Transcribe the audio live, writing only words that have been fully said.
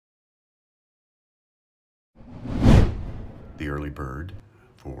the early bird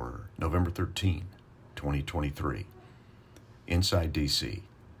for November 13, 2023. Inside D.C.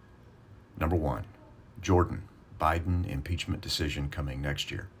 Number 1, Jordan, Biden impeachment decision coming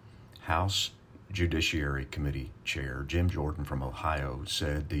next year. House Judiciary Committee Chair Jim Jordan from Ohio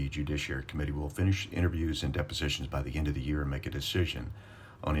said the Judiciary Committee will finish interviews and depositions by the end of the year and make a decision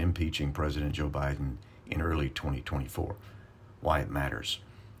on impeaching President Joe Biden in early 2024. Why it matters.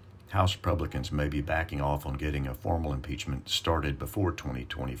 House Republicans may be backing off on getting a formal impeachment started before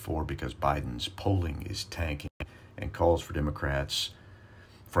 2024 because Biden's polling is tanking, and calls for Democrats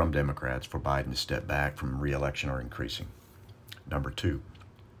for Biden to step back from re-election are increasing. Number 2,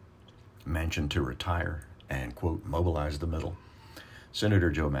 Manchin to retire and, quote, mobilize the middle. Senator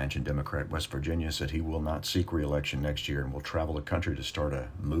Joe Manchin, Democrat, West Virginia, said he will not seek re-election next year and will travel the country to start a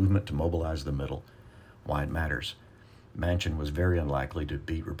movement to mobilize the middle. Why it matters. Manchin was very unlikely to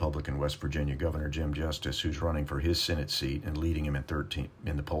beat Republican West Virginia Governor Jim Justice, who's running for his Senate seat and leading him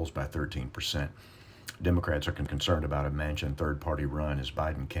in the polls by 13%. Democrats are concerned about a Manchin third-party run as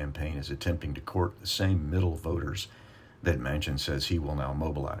Biden campaign is attempting to court the same middle voters that Manchin says he will now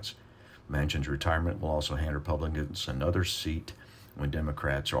mobilize. Manchin's retirement will also hand Republicans another seat when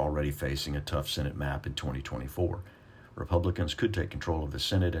Democrats are already facing a tough Senate map in 2024. Republicans could take control of the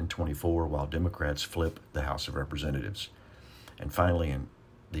Senate in 24 while Democrats flip the House of Representatives. And finally, in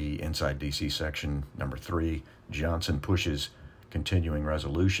the Inside D.C. section, number 3, Johnson pushes continuing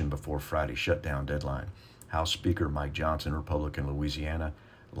resolution before Friday's shutdown deadline. House Speaker Mike Johnson, Republican, Louisiana,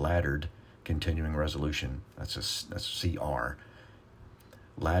 laddered continuing resolution. That's CR.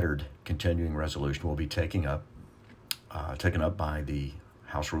 Laddered continuing resolution will be taken up by the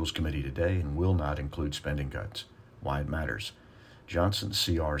House Rules Committee today and will not include spending cuts. Why it matters. Johnson's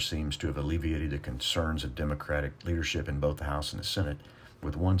CR seems to have alleviated the concerns of Democratic leadership in both the House and the Senate,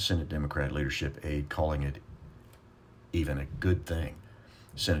 with one Senate Democrat leadership aide calling it even a good thing.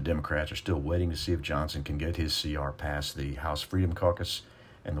 Senate Democrats are still waiting to see if Johnson can get his CR past the House Freedom Caucus,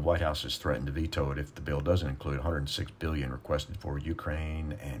 and the White House has threatened to veto it if the bill doesn't include $106 billion requested for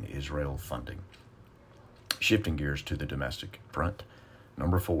Ukraine and Israel funding. Shifting gears to the domestic front.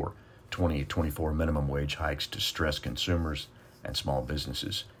 Number 4, 2024 minimum wage hikes to stress consumers and small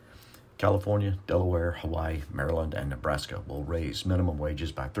businesses. California, Delaware, Hawaii, Maryland, and Nebraska will raise minimum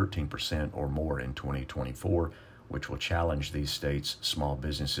wages by 13% or more in 2024, which will challenge these states' small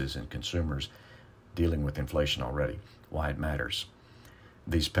businesses and consumers dealing with inflation already. Why it matters.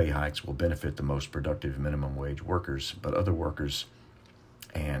 These pay hikes will benefit the most productive minimum wage workers, but other workers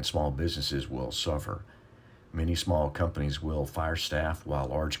and small businesses will suffer. Many small companies will fire staff, while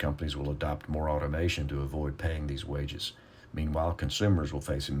large companies will adopt more automation to avoid paying these wages. Meanwhile, consumers will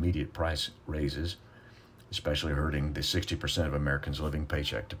face immediate price raises, especially hurting the 60% of Americans living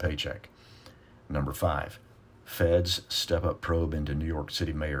paycheck to paycheck. Number 5, Feds step up probe into New York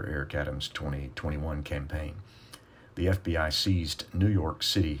City Mayor Eric Adams' 2021 campaign. The FBI seized New York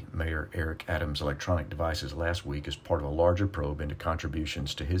City Mayor Eric Adams' electronic devices last week as part of a larger probe into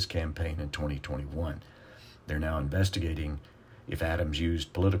contributions to his campaign in 2021. They're now investigating if Adams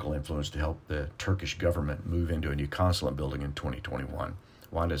used political influence to help the Turkish government move into a new consulate building in 2021.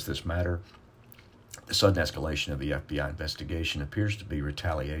 Why does this matter? The sudden escalation of the FBI investigation appears to be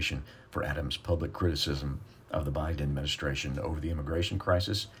retaliation for Adams' public criticism of the Biden administration over the immigration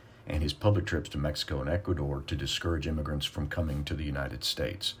crisis and his public trips to Mexico and Ecuador to discourage immigrants from coming to the United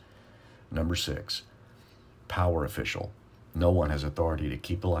States. Number 6, power official. No one has authority to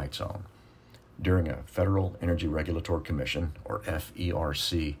keep the lights on. During a Federal Energy Regulatory Commission, or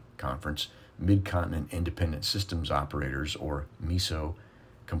FERC, conference, Mid-Continent Independent Systems Operators, or MISO,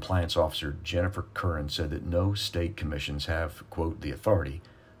 compliance officer Jennifer Curran said that no state commissions have, quote, the authority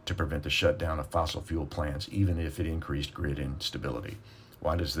to prevent the shutdown of fossil fuel plants, even if it increased grid instability.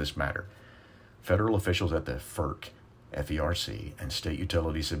 Why does this matter? Federal officials at the FERC, and state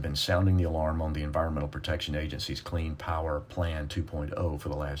utilities have been sounding the alarm on the Environmental Protection Agency's Clean Power Plan 2.0 for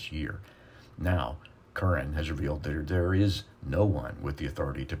the last year. Now, Curran has revealed that there is no one with the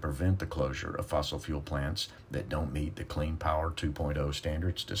authority to prevent the closure of fossil fuel plants that don't meet the Clean Power 2.0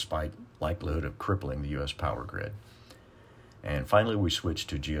 standards, despite likelihood of crippling the U.S. power grid. And finally, we switch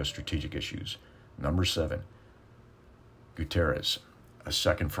to geostrategic issues. Number 7, Guterres. A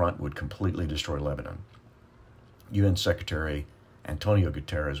second front would completely destroy Lebanon. UN Secretary Antonio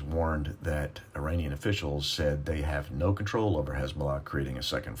Guterres warned that Iranian officials said they have no control over Hezbollah creating a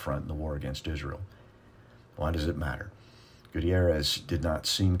second front in the war against Israel. Why does it matter? Guterres did not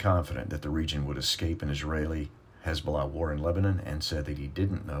seem confident that the region would escape an Israeli-Hezbollah war in Lebanon and said that he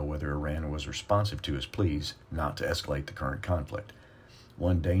didn't know whether Iran was responsive to his pleas not to escalate the current conflict.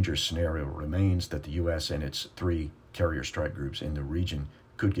 One dangerous scenario remains that the U.S. and its 3 carrier strike groups in the region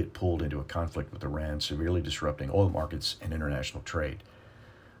could get pulled into a conflict with Iran, severely disrupting oil markets and international trade.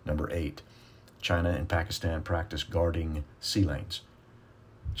 Number 8, China and Pakistan practice guarding sea lanes.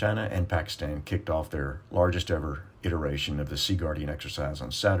 China and Pakistan kicked off their largest ever iteration of the Sea Guardian exercise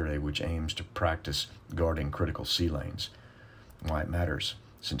on Saturday, which aims to practice guarding critical sea lanes. Why it matters.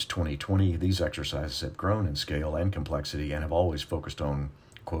 Since 2020, these exercises have grown in scale and complexity and have always focused on,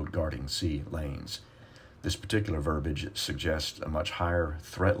 quote, guarding sea lanes. This particular verbiage suggests a much higher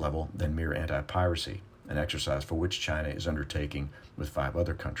threat level than mere anti-piracy, an exercise for which China is undertaking with 5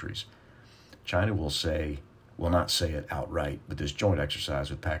 other countries. China will not say it outright, but this joint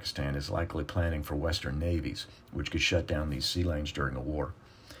exercise with Pakistan is likely planning for Western navies, which could shut down these sea lanes during a war.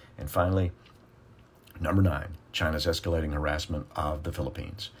 And finally, number 9, China's escalating harassment of the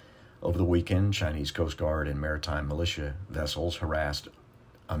Philippines. Over the weekend, Chinese Coast Guard and maritime militia vessels harassed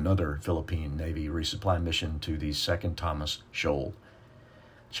another Philippine Navy resupply mission to the Second Thomas Shoal.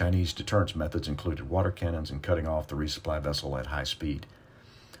 Chinese deterrence methods included water cannons and cutting off the resupply vessel at high speed.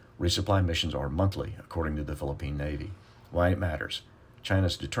 Resupply missions are monthly, according to the Philippine Navy. Why it matters.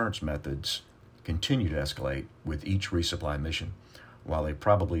 China's deterrence methods continue to escalate with each resupply mission. While they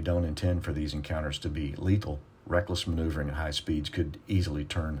probably don't intend for these encounters to be lethal, reckless maneuvering at high speeds could easily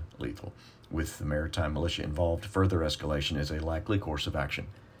turn lethal. With the maritime militia involved, further escalation is a likely course of action.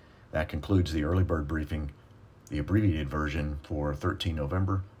 That concludes the early bird briefing, the abbreviated version for 13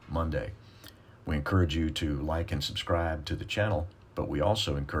 November, Monday. We encourage you to like and subscribe to the channel, but we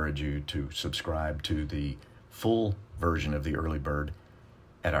also encourage you to subscribe to the full version of the early bird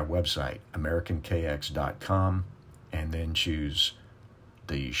at our website, americankx.com, and then choose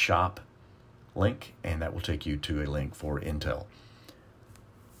the shop link, and that will take you to a link for Intel.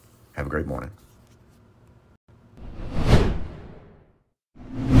 Have a great morning.